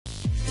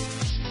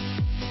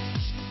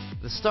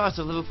start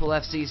of Liverpool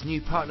FC's new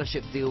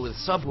partnership deal with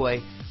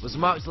Subway was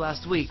marked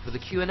last week with a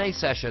Q&A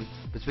session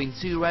between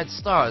two Red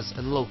Stars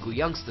and local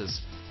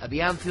youngsters at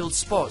the Anfield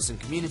Sports and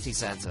Community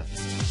Centre.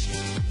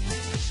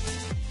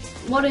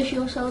 What is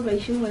your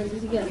celebration? Where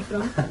did you get it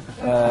from?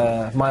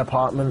 My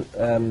apartment,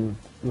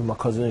 with my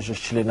cousins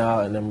just chilling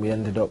out, and then we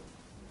ended up,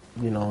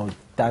 you know,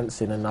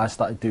 dancing, and I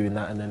started doing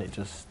that, and then it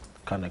just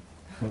kind of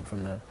went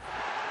from there.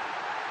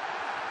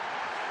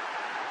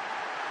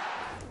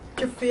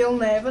 Do you feel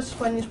nervous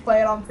when you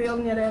play at Anfield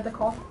and you hear the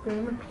cock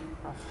booming?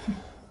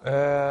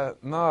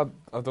 No,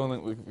 I don't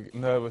think we're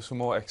nervous. We're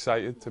more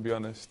excited, to be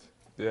honest.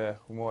 Yeah,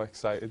 we're more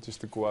excited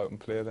just to go out and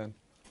play then.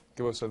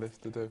 Give us a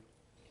lift to do.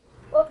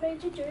 What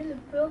made you join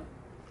Liverpool?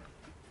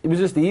 It was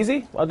just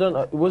easy. I don't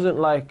know. It wasn't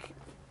like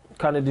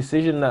kind of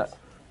decision that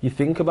you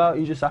think about.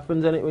 It just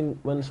happens, and it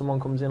when someone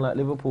comes in like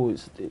Liverpool,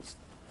 it's.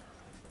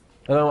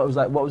 I don't know what it was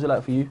like. What was it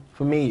like for you?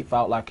 For me, it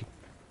felt like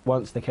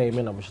once they came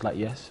in, I was just like,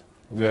 yes.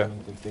 Yeah.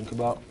 Anything to think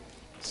about.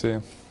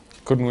 Same.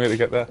 Couldn't wait to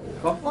get there.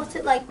 What's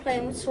it like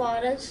playing with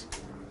Suarez?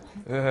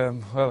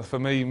 Well, for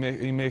me,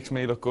 he makes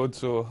me look good,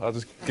 so I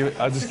just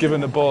give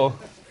him the ball,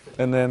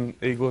 and then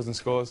he goes and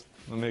scores,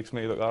 and makes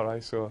me look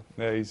alright. So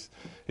yeah, he's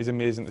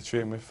amazing to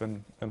train with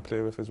and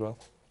play with as well.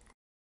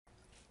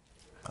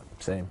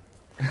 Same.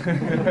 Do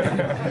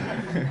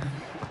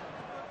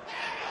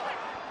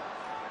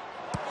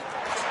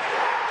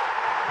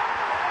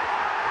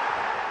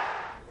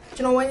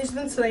you know when he's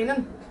in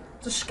training,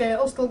 the skate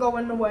still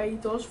going the way he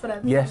does for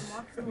every Yes.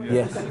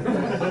 Yes.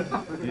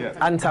 Yeah.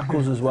 And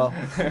tackles as well.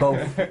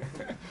 Both.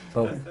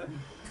 Both.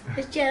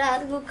 Is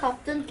Gerrard a good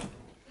captain?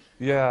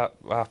 Yeah,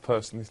 I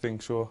personally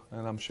think so,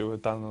 and I'm sure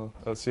Dan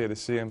will say the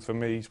same. For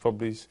me, he's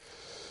probably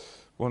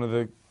one of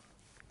the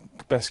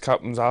best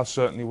captains I've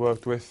certainly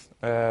worked with,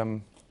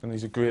 and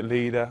he's a great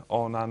leader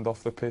on and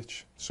off the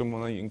pitch.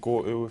 Someone that you can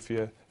go to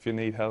if you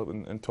need help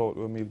and talk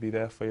to him, he'll be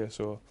there for you.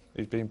 So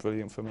he's been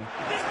brilliant for me.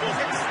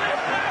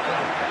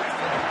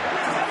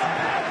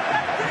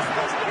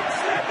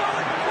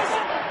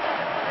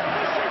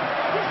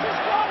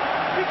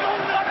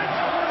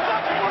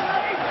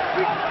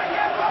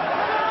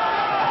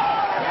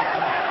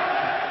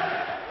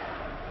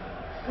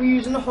 Were you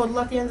using the huddle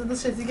at the end of the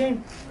City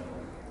game?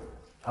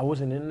 I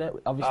wasn't in there.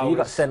 Obviously, you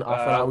got sent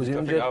off and I was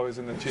injured. I was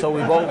in the so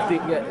we both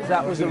think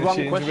that was the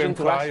wrong question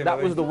to ask.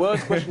 That was the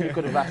worst question you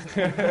could have asked.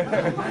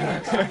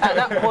 At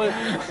that point,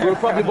 we were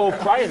probably both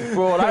crying,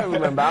 for all I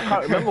remember. I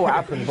can't remember what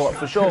happened, but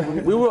for sure,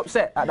 we were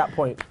upset at that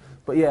point.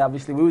 But yeah,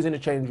 obviously, we was in the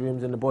change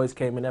rooms and the boys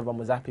came and everyone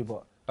was happy,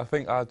 but... I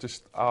think I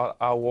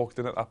walked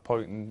in at that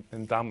point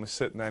and Dan was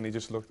sitting there and he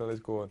just looked at us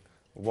going,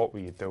 what were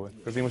you doing?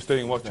 Because he was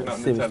doing watching that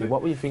on the telly.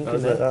 What were you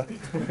thinking there?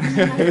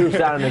 He was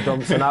down in the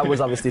dumps and I was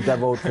obviously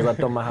devilled because I'd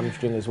done my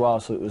hamstring as well,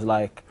 so it was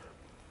like...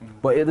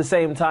 But at the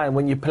same time,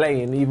 when you're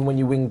playing, even when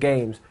you win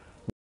games,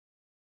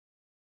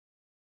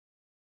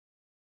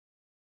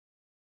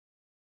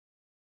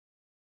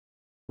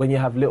 when you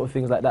have little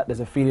things like that, there's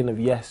a feeling of,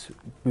 yes,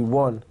 we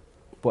won,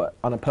 but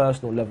on a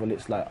personal level,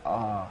 it's like,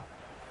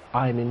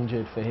 I'm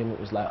injured. For him, it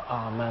was like,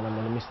 man, I'm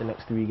going to miss the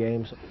next 3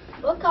 games.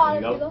 What car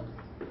have you got?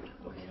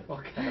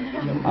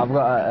 I've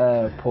got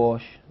a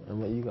Porsche, and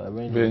what you got, a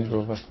Range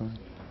Rover.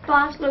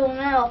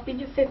 Barcelona offered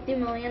you 50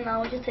 million,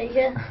 now would you take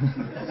it?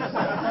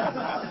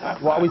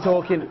 What are we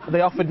talking? They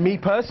offered me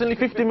personally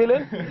 50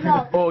 million?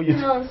 No, or you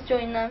no one's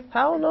joined them.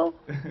 Hell no.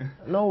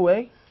 No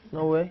way.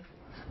 No way.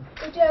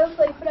 Would you ever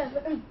play for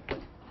Everton?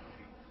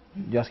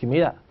 You asking me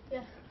that?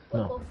 Yeah.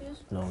 No.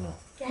 No, no.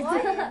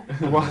 Why?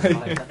 Why?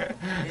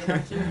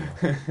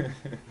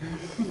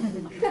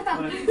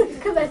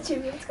 Because they're 2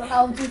 years ago.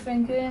 How do you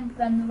think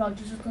Brendan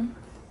Rodgers has done?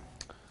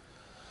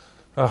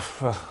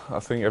 I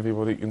think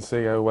everybody can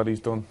see how well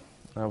he's done.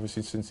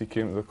 Obviously, since he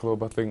came to the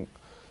club, I think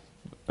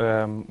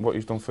what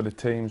he's done for the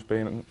team's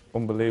been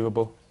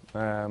unbelievable.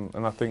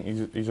 And I think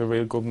he's a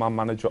real good man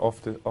manager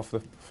off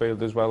the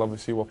field as well.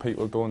 Obviously, what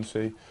people don't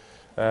see.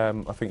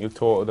 I think he'll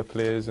talk to the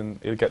players and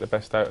he'll get the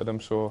best out of them.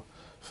 So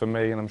for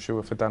me, and I'm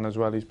sure for Dan as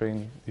well, he's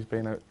been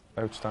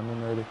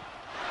outstanding really.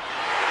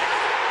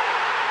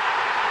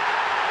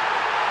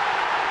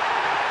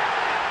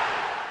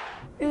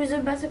 Who's a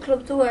better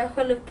club to work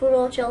for, Liverpool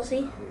or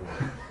Chelsea?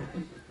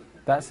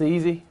 That's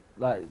easy.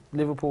 Like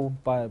Liverpool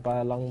by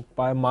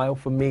a mile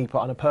for me, but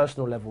on a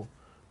personal level.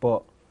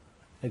 But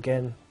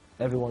again,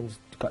 everyone's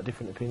got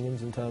different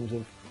opinions in terms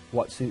of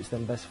what suits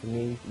them best. For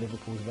me,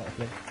 Liverpool's a better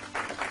place.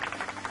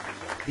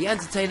 The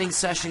entertaining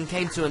session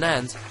came to an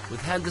end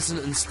with Henderson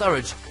and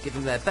Sturridge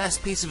giving their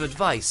best piece of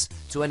advice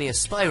to any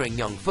aspiring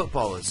young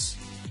footballers.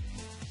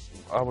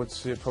 I would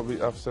say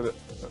probably, I've said it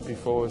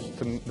before,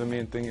 the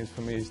main thing is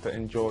for me is to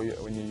enjoy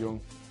it when you're young.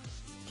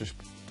 Just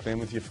playing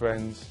with your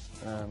friends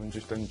and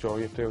just enjoy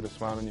it, play with a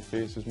smile on your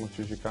face as much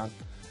as you can.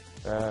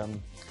 Because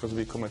there'll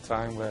become a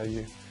time where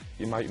you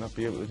might not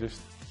be able to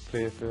just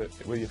play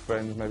with your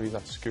friends, maybe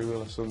at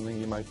school or something.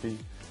 You might be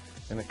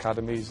in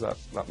academies that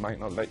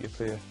might not let you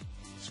play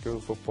school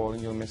football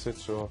and you'll miss it,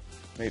 so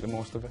make the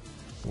most of it.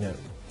 Yeah,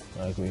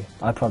 I agree.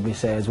 I'd probably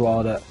say as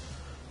well that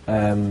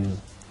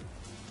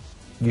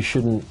you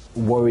shouldn't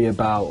worry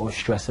about or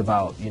stress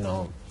about, you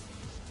know,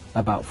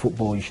 about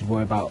football. You should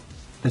worry about,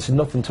 there's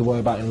nothing to worry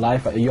about in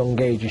life. At a young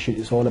age,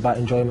 it's all about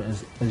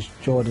enjoyment, as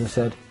Jordan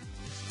said.